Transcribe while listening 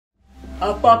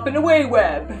Up and away,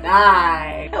 web.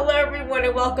 Hi. Hello everyone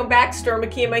and welcome back. Storm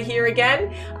Akima here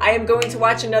again. I am going to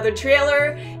watch another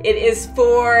trailer. It is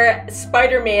for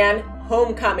Spider-Man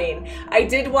Homecoming. I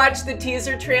did watch the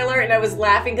teaser trailer and I was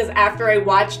laughing because after I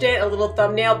watched it, a little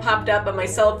thumbnail popped up on my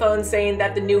cell phone saying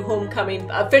that the new Homecoming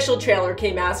official trailer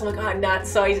came out. So I'm like, oh, nuts.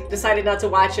 So I decided not to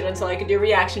watch it until I could do a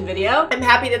reaction video. I'm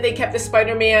happy that they kept the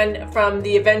Spider-Man from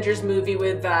the Avengers movie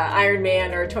with Iron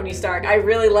Man or Tony Stark. I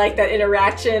really like that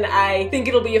interaction. I think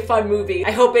it'll be a fun movie.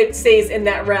 I hope it stays in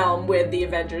that realm with the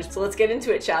Avengers. So let's get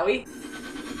into it, shall we?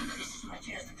 This is my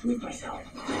chance to prove myself.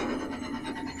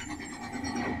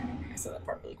 I saw that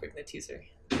part really quick in the teaser.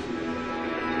 Let's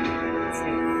see.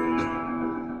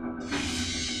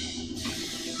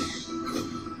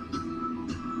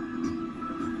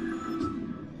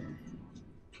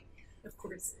 Of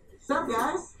course. What's up,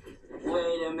 guys?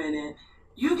 Wait a minute.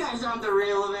 You guys aren't the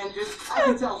real Avengers. I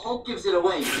can tell Hulk gives it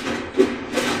away.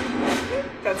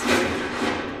 That's funny.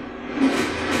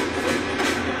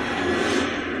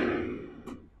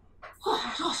 Oh,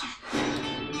 that's awesome.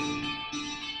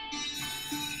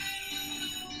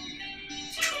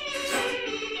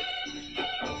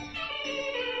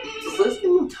 Is this the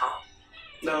new top?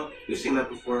 No, you've seen that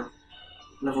before.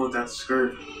 Never without the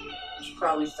skirt. Should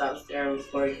probably stop staring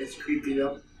before it gets creepy,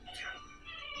 though.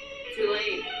 Too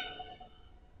late.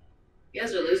 You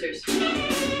guys are losers.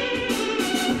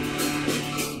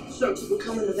 So, to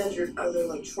become an Avenger, are there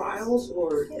like trials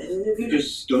or an interview?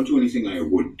 Just don't do anything I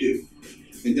would do.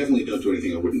 And definitely don't do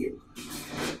anything I wouldn't do.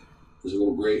 There's a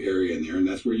little gray area in there, and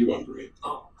that's where you operate.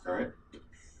 Oh, all right?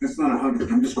 That's not 100.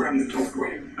 I'm just grabbing the top for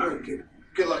you. All right, kid.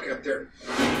 Good luck out there.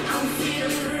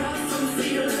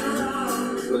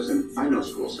 Listen, I know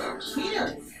school sucks.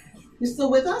 Peter, you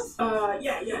still with us?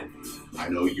 Yeah. I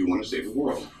know you want to save the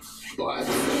world, but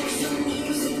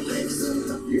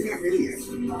you're not ready yet.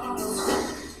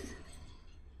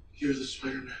 You're the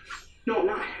Spider-Man. No, I'm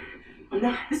not. I'm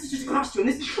not. This is just a costume.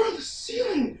 This is from the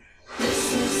ceiling.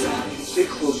 Stay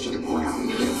close to the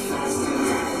ground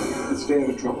and stay out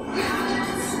of trouble.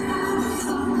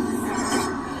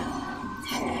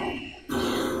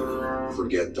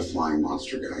 Forget the flying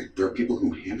monster guy. There are people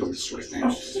who handle this sort of thing.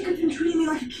 I'm sick of you treating me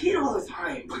like a kid all the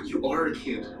time. But you are a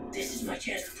kid. This is my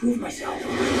chance to prove myself.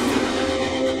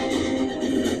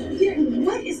 Jerry,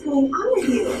 what is going on with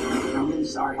you? I'm really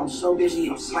sorry. I'm so busy.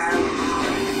 I'm slammed.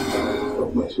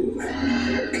 Don't mess with me,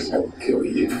 because I will kill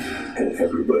you and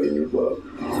everybody you love.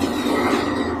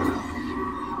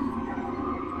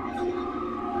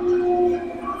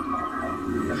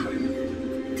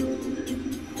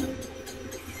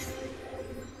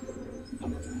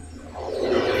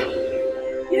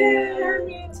 Yeah,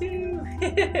 me too.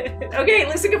 Okay, it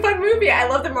looks like a fun movie. I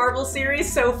love the Marvel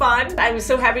series, so fun. I'm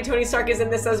so happy Tony Stark is in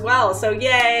this as well, so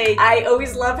yay. I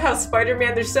always love how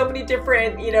Spider-Man, there's so many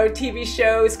different, TV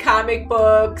shows, comic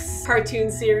books, cartoon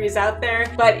series out there,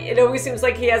 but it always seems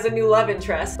like he has a new love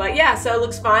interest. But yeah, so it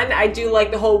looks fun. I do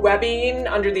like the whole webbing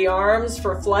under the arms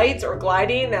for flight or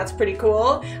gliding. That's pretty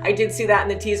cool. I did see that in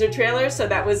the teaser trailer, so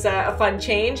that was a fun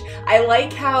change. I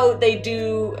like how they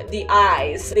do the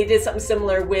eyes. They did something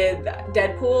similar with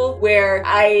Deadpool, where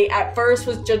I at first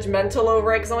was judgmental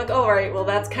over it because I'm like, oh, all right, well,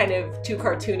 that's kind of too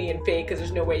cartoony and fake because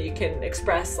there's no way you can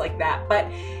express like that. But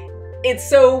it's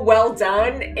so well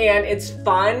done and it's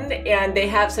fun and they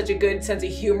have such a good sense of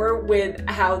humor with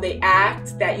how they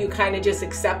act that you kind of just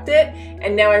accept it.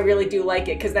 And now I really do like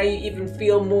it because now you even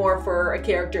feel more for a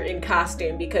character in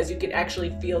costume because you can actually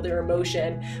feel their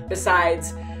emotion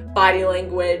besides body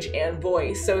language and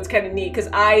voice. So it's kind of neat because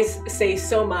eyes say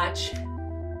so much.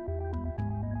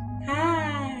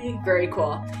 Hi. Very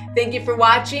cool. Thank you for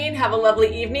watching. Have a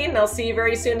lovely evening and I'll see you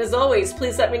very soon as always.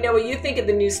 Please let me know what you think of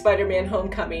the new Spider-Man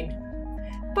Homecoming.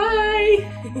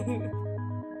 Bye!